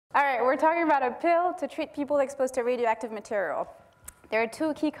All right, we're talking about a pill to treat people exposed to radioactive material. There are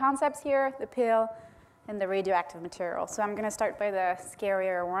two key concepts here, the pill and the radioactive material. So I'm going to start by the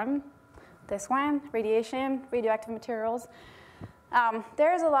scarier one, this one, radiation, radioactive materials.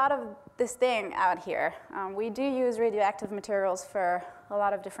 There's a lot of this thing out here. We do use radioactive materials for a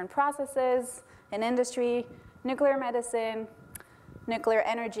lot of different processes in industry, nuclear medicine, nuclear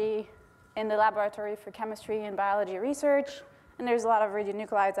energy, in the laboratory for chemistry and biology research, and there's a lot of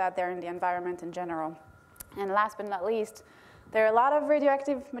radionuclides out there in the environment in general. And last but not least, there are a lot of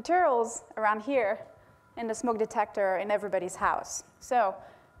radioactive materials around here in the smoke detector in everybody's house. So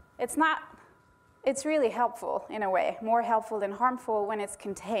it's really helpful in a way, more helpful than harmful when it's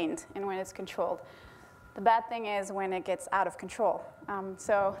contained and when it's controlled. The bad thing is when it gets out of control.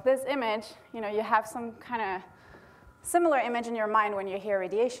 So this image, you have some kind of similar image in your mind when you hear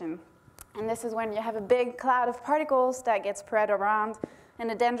radiation. And this is when you have a big cloud of particles that get spread around. And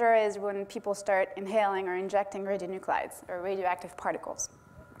the danger is when people start inhaling or injecting radionuclides or radioactive particles.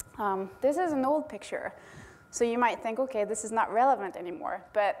 This is an old picture. So you might think, OK, this is not relevant anymore.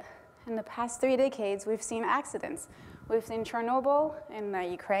 But in the past 3 decades, we've seen accidents. We've seen Chernobyl in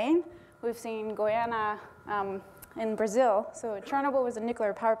Ukraine. We've seen Guyana in Brazil. So Chernobyl was a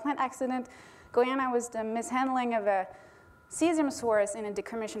nuclear power plant accident. Guyana was the mishandling of a cesium source in a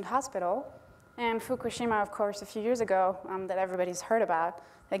decommissioned hospital. And Fukushima, of course, a few years ago that everybody's heard about.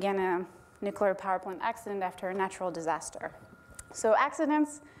 Again, a nuclear power plant accident after a natural disaster. So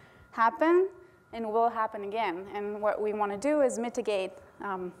accidents happen and will happen again. And what we want to do is mitigate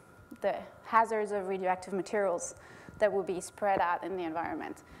the hazards of radioactive materials that will be spread out in the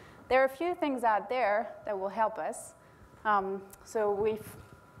environment. There are a few things out there that will help us.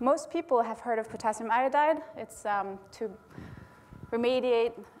 Most people have heard of potassium iodide. It's to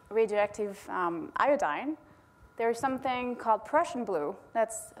remediate radioactive iodine. There's something called Prussian blue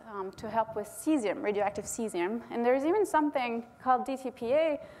that's to help with cesium, radioactive cesium. And there's even something called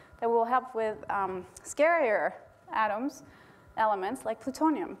DTPA that will help with scarier elements like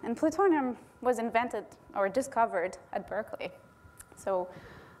plutonium. And plutonium was invented or discovered at Berkeley. So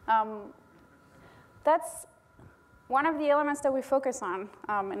that's one of the elements that we focus on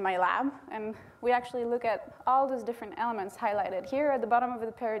in my lab. And we actually look at all those different elements highlighted here at the bottom of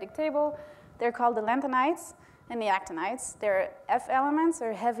the periodic table. They're called the lanthanides and the actinides. They're F elements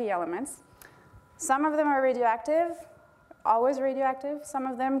or heavy elements. Some of them are radioactive, always radioactive. Some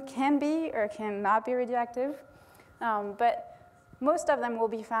of them can be or cannot be radioactive. But most of them will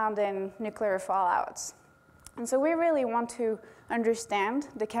be found in nuclear fallouts. And so we really want to understand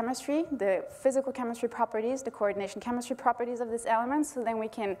the chemistry, the physical chemistry properties, the coordination chemistry properties of these elements, so then we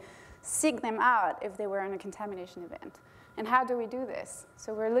can seek them out if they were in a contamination event. And how do we do this?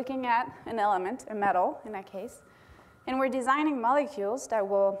 So we're looking at an element, a metal in that case, and we're designing molecules that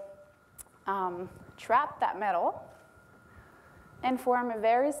will trap that metal and form a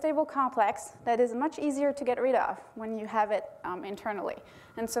very stable complex that is much easier to get rid of when you have it internally.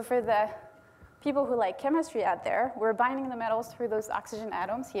 And so for the people who like chemistry out there, we're binding the metals through those oxygen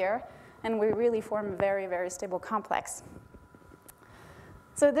atoms here, and we really form a very, very stable complex.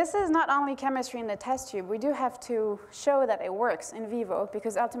 So this is not only chemistry in the test tube. We do have to show that it works in vivo,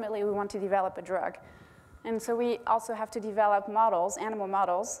 because ultimately we want to develop a drug. And so we also have to develop models, animal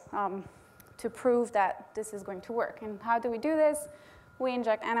models, to prove that this is going to work. And how do we do this? We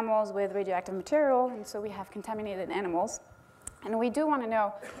inject animals with radioactive material, and so we have contaminated animals. And we do want to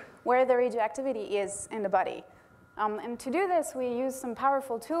know where the radioactivity is in the body. And to do this, we use some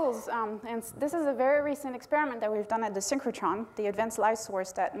powerful tools. And this is a very recent experiment that we've done at the synchrotron, the advanced light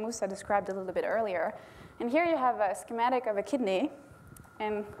source that Musa described a little bit earlier. And here you have a schematic of a kidney.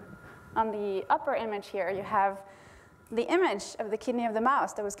 And on the upper image here, you have the image of the kidney of the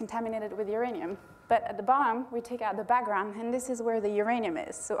mouse that was contaminated with uranium. But at the bottom, we take out the background, and this is where the uranium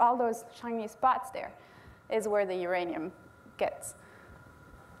is. So all those shiny spots there is where the uranium gets.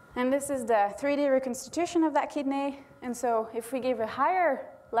 And this is the 3D reconstitution of that kidney. And so if we give a higher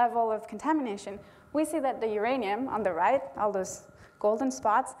level of contamination, we see that the uranium on the right, all those golden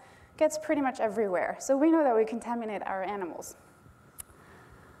spots, gets pretty much everywhere. So we know that we contaminate our animals.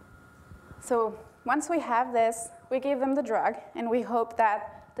 So once we have this, we give them the drug, and we hope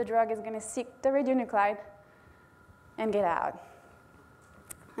that the drug is going to seek the radionuclide and get out.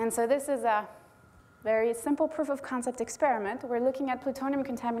 And so this is a very simple proof of concept experiment. We're looking at plutonium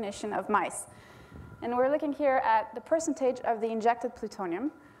contamination of mice. And we're looking here at the percentage of the injected plutonium.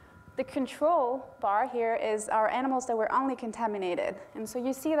 The control bar here is our animals that were only contaminated. And so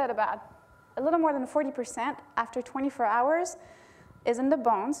you see that about a little more than 40% after 24 hours is in the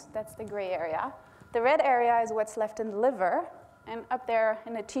bones. That's the gray area. The red area is what's left in the liver. and up there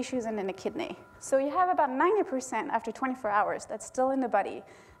in the tissues and in the kidney. So you have about 90% after 24 hours that's still in the body,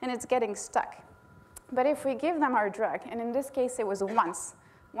 and it's getting stuck. But if we give them our drug, and in this case it was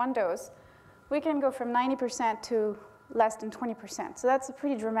one dose, we can go from 90% to less than 20%. So that's a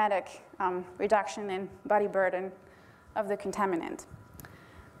pretty dramatic reduction in body burden of the contaminant.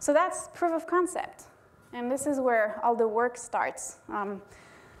 So that's proof of concept. And this is where all the work starts.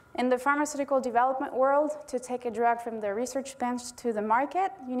 In the pharmaceutical development world, to take a drug from the research bench to the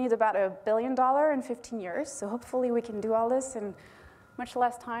market, you need about $1 billion in 15 years. So hopefully we can do all this in much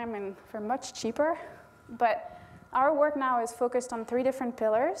less time and for much cheaper. But our work now is focused on 3 different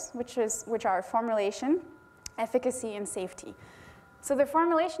pillars, which are formulation, efficacy, and safety. So the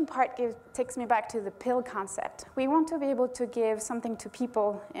formulation part takes me back to the pill concept. We want to be able to give something to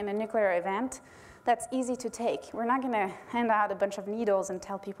people in a nuclear event that's easy to take. We're not going to hand out a bunch of needles and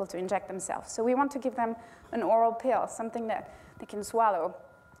tell people to inject themselves. So we want to give them an oral pill, something that they can swallow.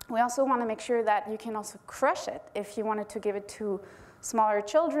 We also want to make sure that you can also crush it if you wanted to give it to smaller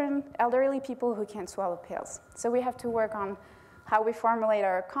children, elderly people who can't swallow pills. So we have to work on how we formulate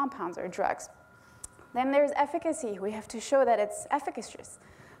our compounds or drugs. Then there's efficacy. We have to show that it's efficacious.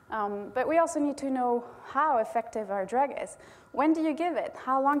 But we also need to know how effective our drug is. When do you give it?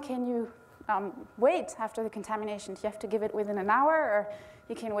 How long can you wait after the contamination? Do you have to give it within an hour, or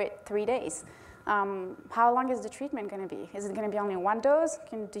you can wait 3 days? How long is the treatment going to be? Is it going to be only 1 dose?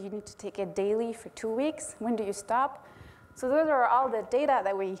 Do you need to take it daily for 2 weeks? When do you stop? So those are all the data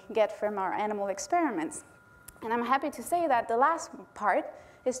that we get from our animal experiments. And I'm happy to say that the last part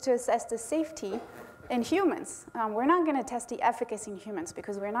is to assess the safety in humans. We're not going to test the efficacy in humans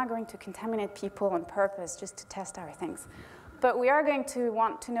because we're not going to contaminate people on purpose just to test our things. But we are going to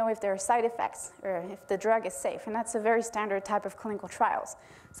want to know if there are side effects or if the drug is safe. And that's a very standard type of clinical trials.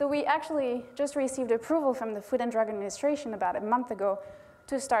 So we actually just received approval from the Food and Drug Administration about a month ago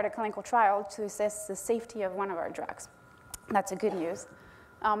to start a clinical trial to assess the safety of one of our drugs. That's a good news.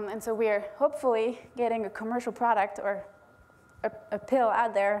 And so we're hopefully getting a commercial product or a pill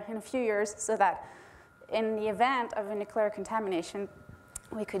out there in a few years so that in the event of a nuclear contamination,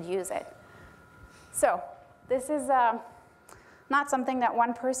 we could use it. So this is not something that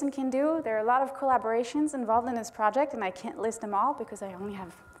one person can do. There are a lot of collaborations involved in this project, and I can't list them all because I only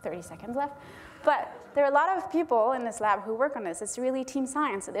have 30 seconds left. But there are a lot of people in this lab who work on this. It's really team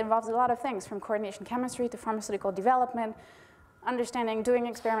science. It involves a lot of things, from coordination chemistry to pharmaceutical development, understanding, doing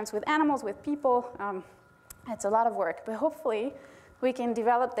experiments with animals, with people. It's a lot of work. But hopefully, we can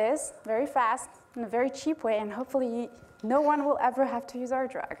develop this very fast in a very cheap way, and hopefully no one will ever have to use our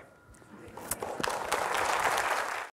drug.